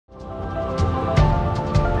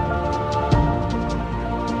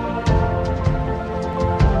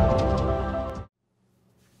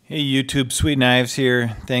Hey YouTube, Sweetknives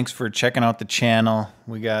here. Thanks for checking out the channel.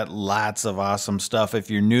 We got lots of awesome stuff.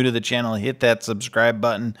 If you're new to the channel, hit that subscribe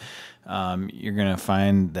button. You're gonna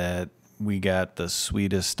find that we got the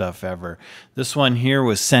sweetest stuff ever. This one here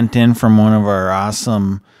was sent in from one of our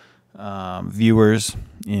awesome viewers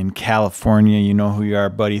in California. You know who you are,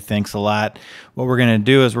 buddy. Thanks a lot. What we're gonna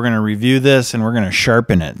do is we're gonna review this and we're gonna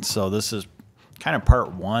sharpen it. So this is kind of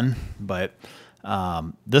part one, but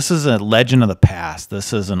this is a legend of the past.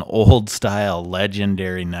 This is an old style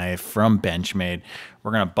legendary knife from Benchmade.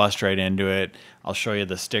 We're going to bust right into it. I'll show you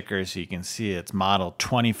the sticker so you can see it's model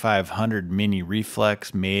 2500 Mini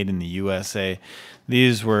Reflex, made in the USA.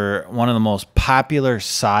 These were one of the most popular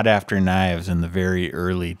sought after knives in the very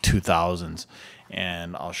early 2000s,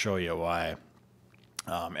 and I'll show you why.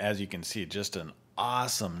 As you can see, just an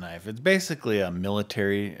awesome knife. It's basically a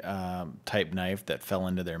military type knife that fell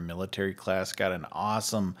into their military class. Got an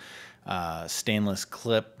awesome stainless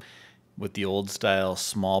clip with the old style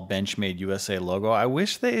small Benchmade USA logo. I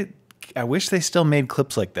wish they still made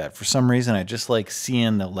clips like that. For some reason, I just like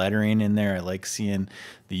seeing the lettering in there. I like seeing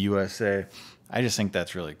the USA. I just think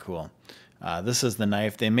that's really cool. This is the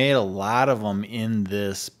knife. They made a lot of them in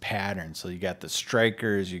this pattern. So you got the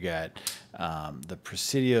strikers, you got the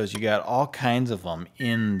Presidios, you got all kinds of them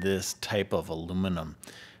in this type of aluminum.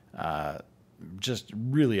 Just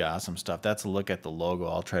really awesome stuff. That's a look at the logo.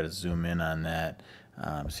 I'll try to zoom in on that.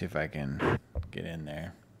 See if I can get in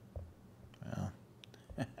there. Well,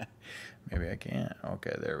 maybe I can't.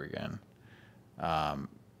 Okay, there we go.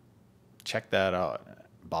 Check that out.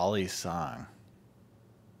 Bali's song.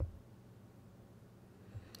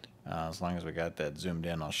 As long as we got that zoomed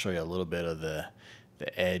in, I'll show you a little bit of the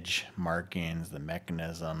edge markings, the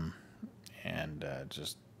mechanism, and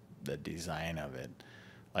just the design of it.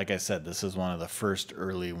 Like I said, this is one of the first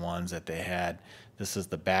early ones that they had. This is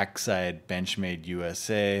the backside Benchmade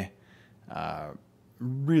USA.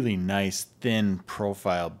 Really nice thin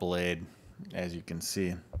profile blade, as you can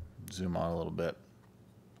see. Zoom out a little bit.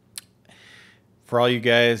 For all you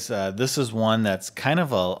guys, this is one that's kind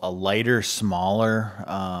of a lighter,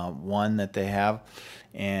 smaller one that they have,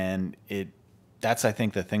 and that's, I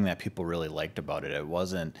think, the thing that people really liked about it. It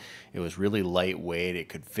was really lightweight. It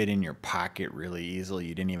could fit in your pocket really easily.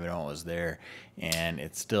 You didn't even know it was there, and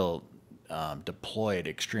it still deployed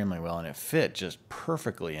extremely well, and it fit just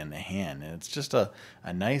perfectly in the hand. And it's just a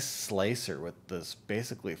nice slicer with this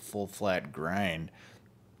basically full flat grind,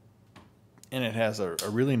 and it has a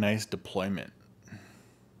really nice deployment.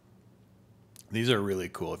 These are really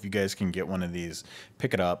cool. If you guys can get one of these,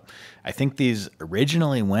 pick it up. I think these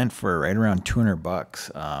originally went for right around 200 bucks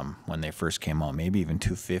when they first came out, maybe even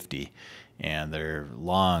 250, and they're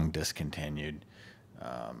long discontinued.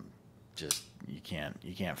 Just you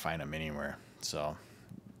can't find them anywhere. So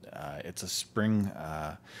it's a spring,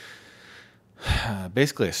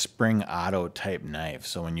 basically a spring auto type knife.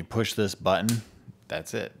 So when you push this button,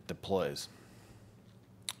 that's it, deploys.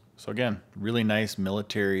 So again, really nice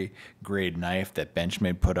military grade knife that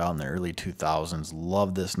Benchmade put out in the early 2000s.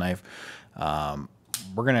 Love this knife.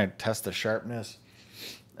 We're gonna test the sharpness,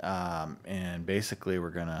 and basically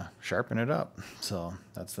we're gonna sharpen it up. So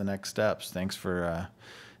that's the next steps. Thanks for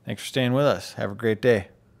staying with us. Have a great day.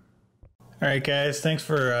 All right, guys. Thanks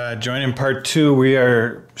for joining part two. We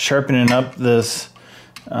are sharpening up this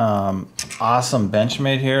awesome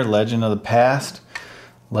Benchmade here, legend of the past.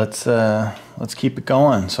 Let's keep it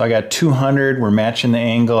going. So I got 200. We're matching the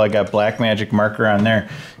angle. I got black magic marker on there.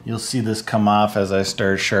 You'll see this come off as I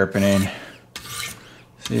start sharpening.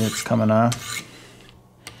 See, it's coming off.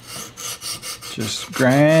 Just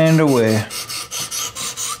grind away.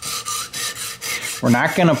 We're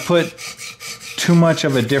not gonna put too much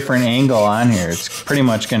of a different angle on here. It's pretty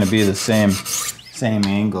much gonna be the same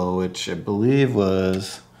angle, which I believe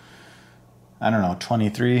was, I don't know,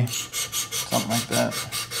 23, something like that.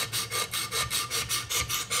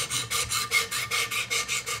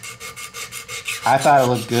 I thought it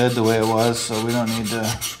looked good the way it was, so we don't need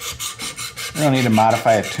to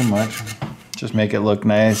modify it too much. Just make it look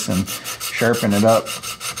nice and sharpen it up.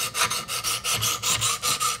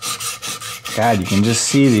 God, you can just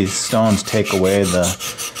see these stones take away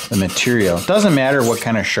the material. It doesn't matter what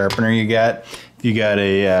kind of sharpener you got. If you got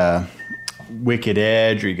a Wicked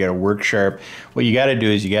Edge or you got a Work Sharp, what you got to do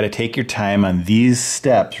is you got to take your time on these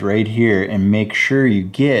steps right here and make sure you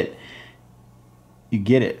get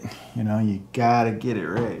it. You know, you got to get it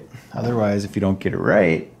right. Otherwise, if you don't get it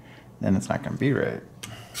right, then it's not going to be right.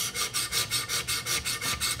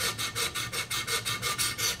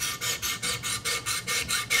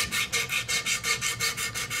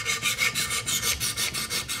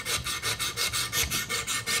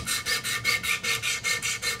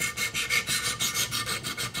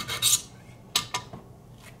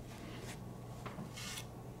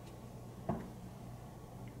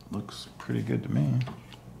 looks pretty good to me.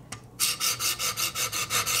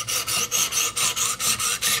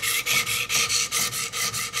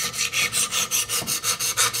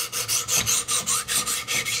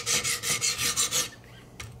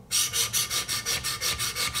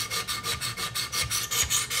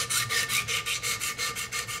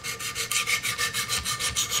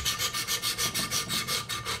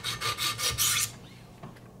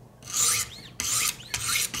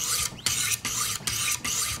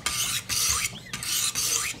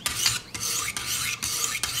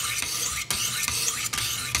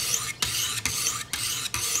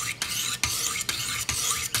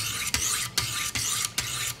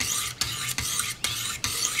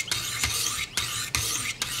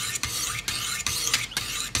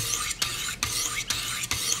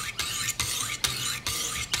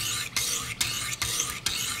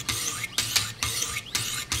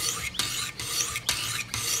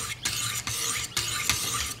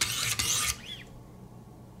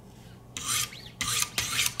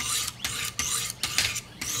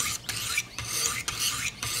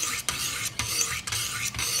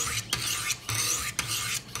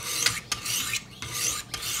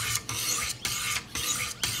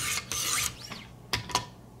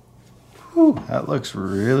 Whew, that looks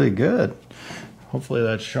really good. Hopefully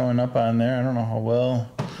that's showing up on there. I don't know how well.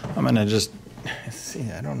 I'm gonna just see.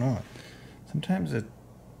 I don't know. Sometimes it's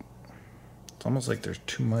almost like there's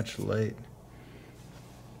too much light.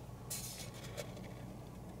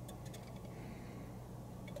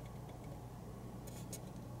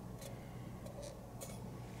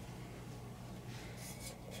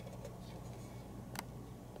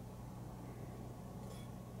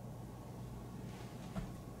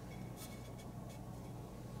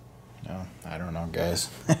 No, I don't know, guys.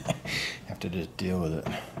 Have to just deal with it.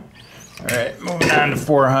 All right, moving on to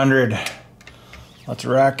 400. Let's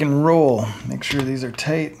rock and roll. Make sure these are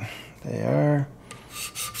tight. They are.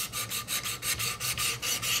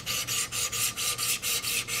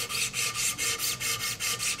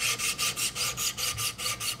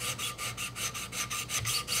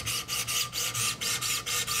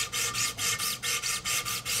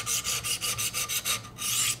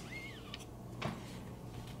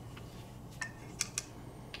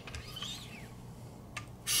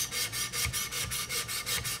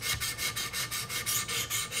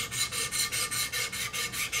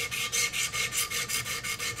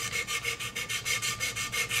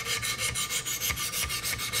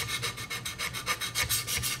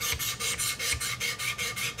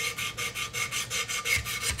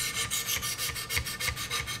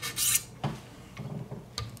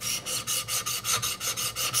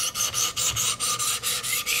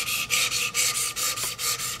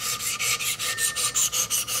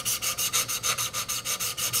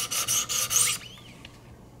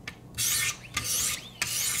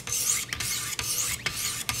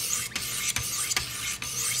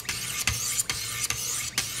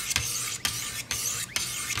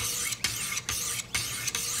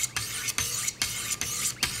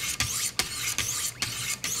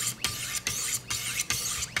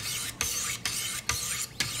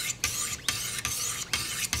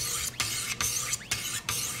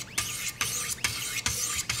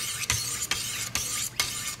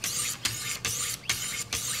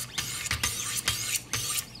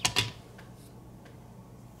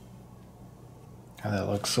 Oh, that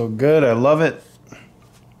looks so good. I love it.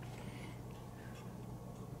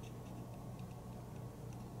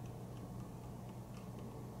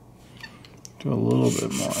 Do a little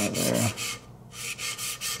bit more there.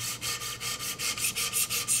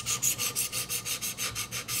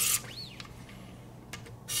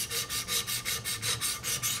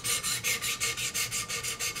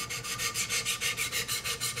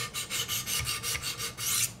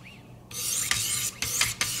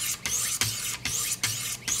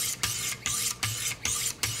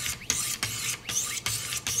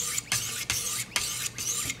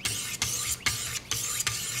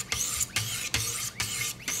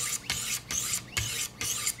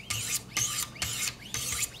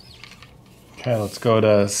 Okay, let's go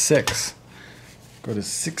to 6. Go to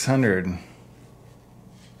 600.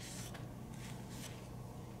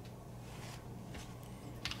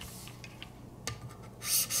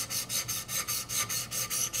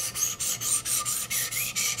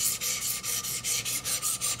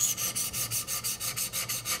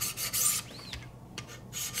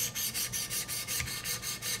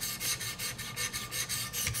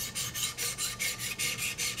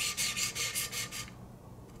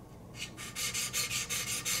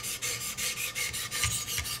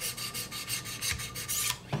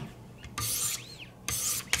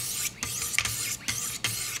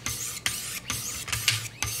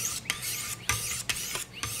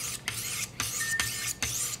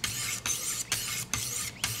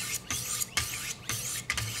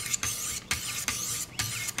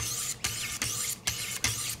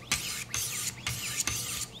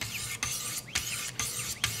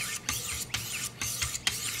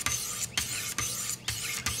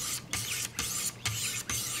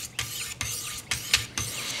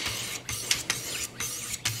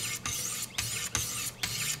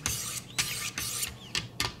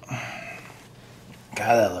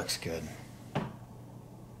 God, that looks good.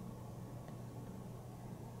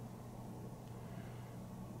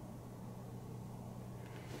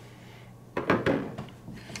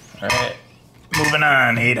 All right, moving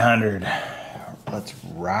on, 800. Let's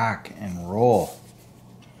rock and roll.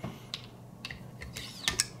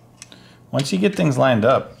 Once you get things lined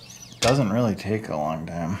up, it doesn't really take a long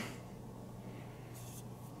time.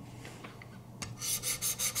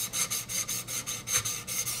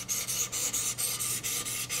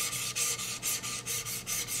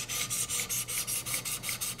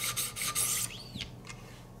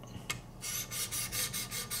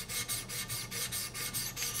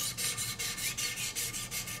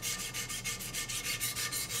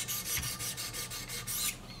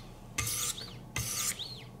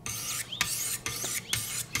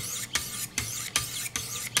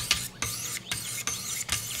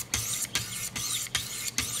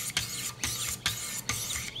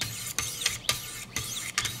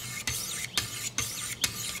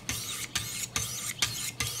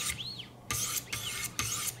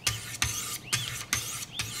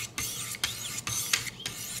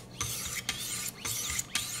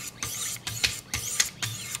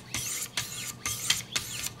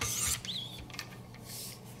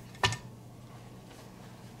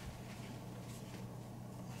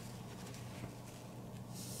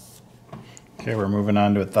 Okay, we're moving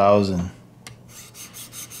on to 1,000.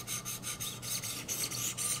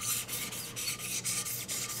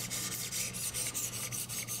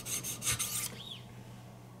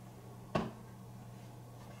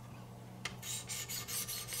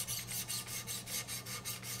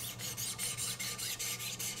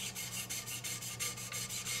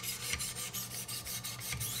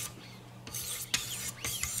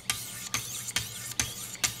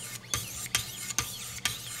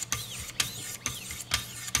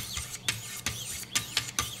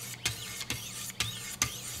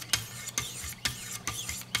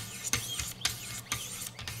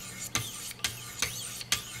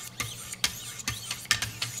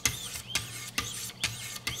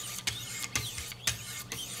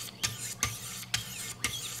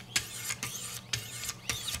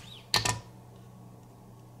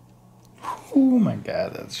 Oh my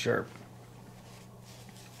God, that's sharp.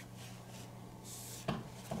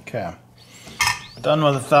 Okay, done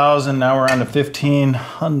with 1,000. Now we're on to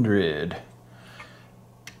 1,500.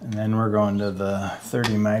 And then we're going to the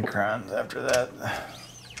 30 microns after that.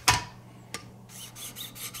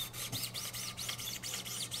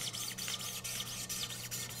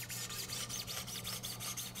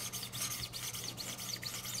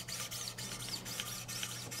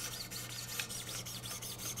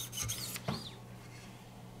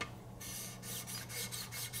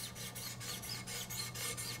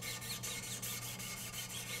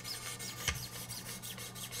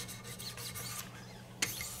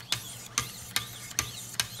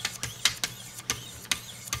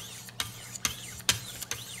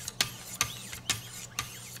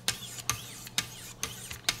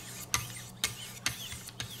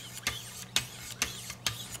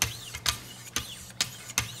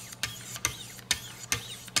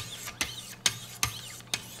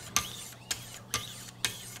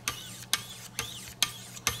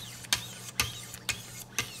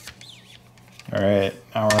 All right,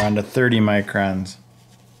 now we're on to 30 microns.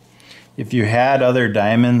 If you had other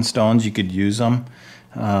diamond stones, you could use them.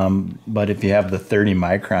 But if you have the 30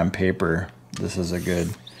 micron paper, this is a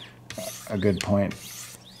good point.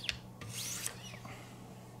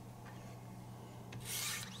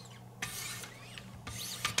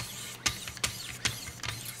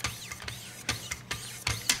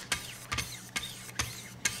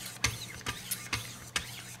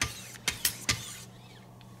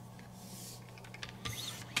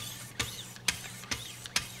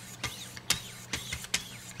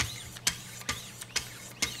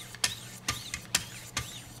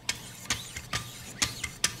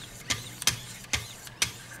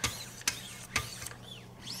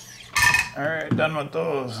 All right, done with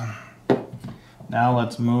those. Now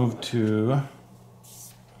let's move to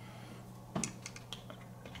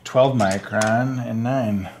 12 micron and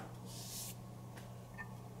 9.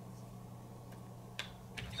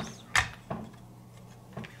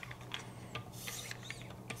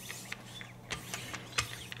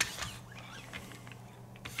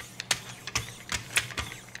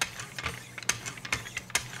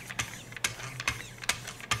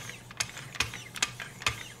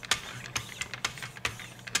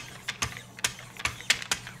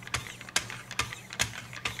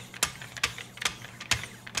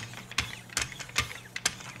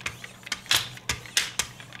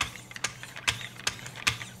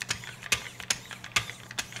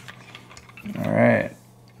 All right,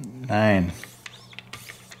 9.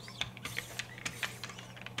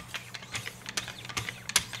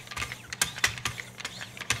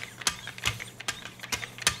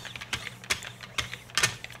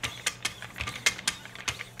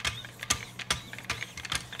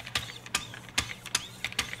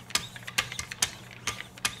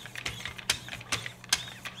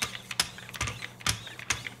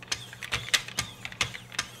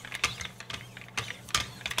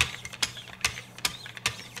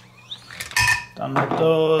 Done with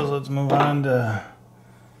those. Let's move on to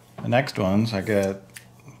the next ones. I got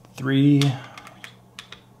 3.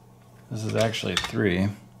 This is actually 3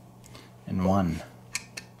 and 1.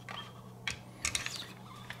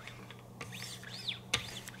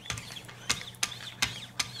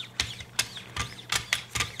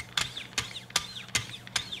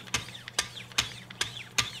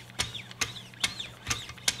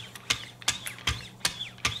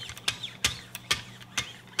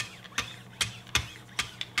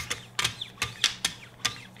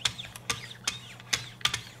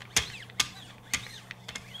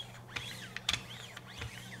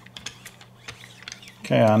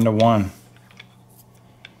 Okay, on to 1.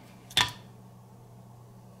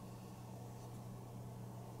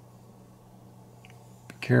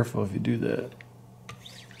 Be careful if you do that.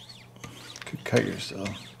 Could cut yourself.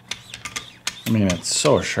 I mean, it's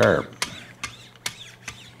so sharp.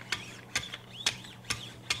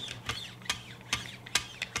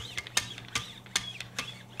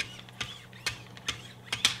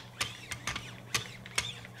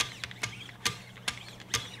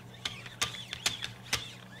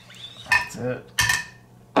 That's it.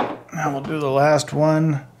 Now we'll do the last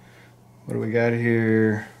one. What do we got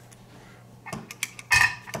here?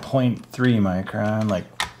 0.3 micron, like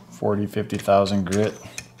 40, 50,000 grit.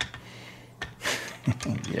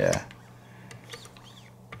 Yeah.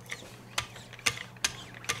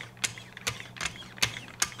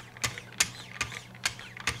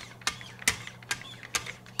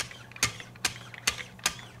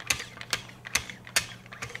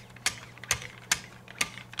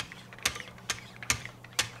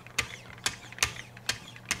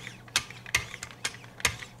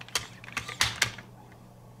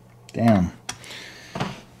 Damn.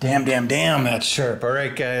 Damn, that's sharp. All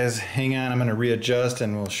right, guys, hang on. I'm going to readjust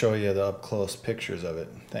and we'll show you the up-close pictures of it.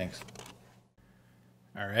 Thanks.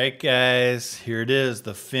 All right, guys, here it is,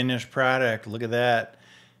 the finished product. Look at that.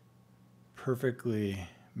 Perfectly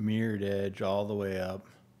mirrored edge all the way up.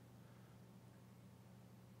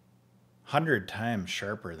 100 times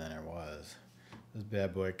sharper than it was. This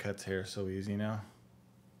bad boy cuts hair so easy now.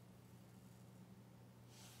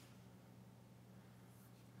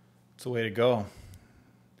 It's the way to go.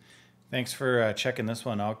 Thanks for checking this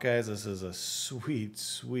one out, guys. This is a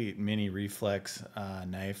sweet mini Reflex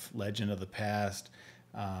knife, legend of the past,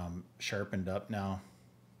 sharpened up now.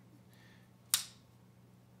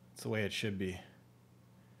 It's the way it should be.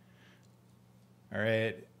 All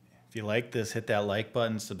right, if you like this, hit that like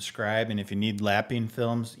button, subscribe, and if you need lapping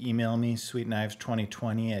films, email me,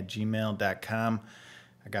 sweetknives2020@gmail.com.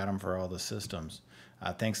 I got them for all the systems.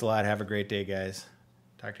 Thanks a lot. Have a great day, guys.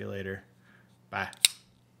 Talk to you later. Bye.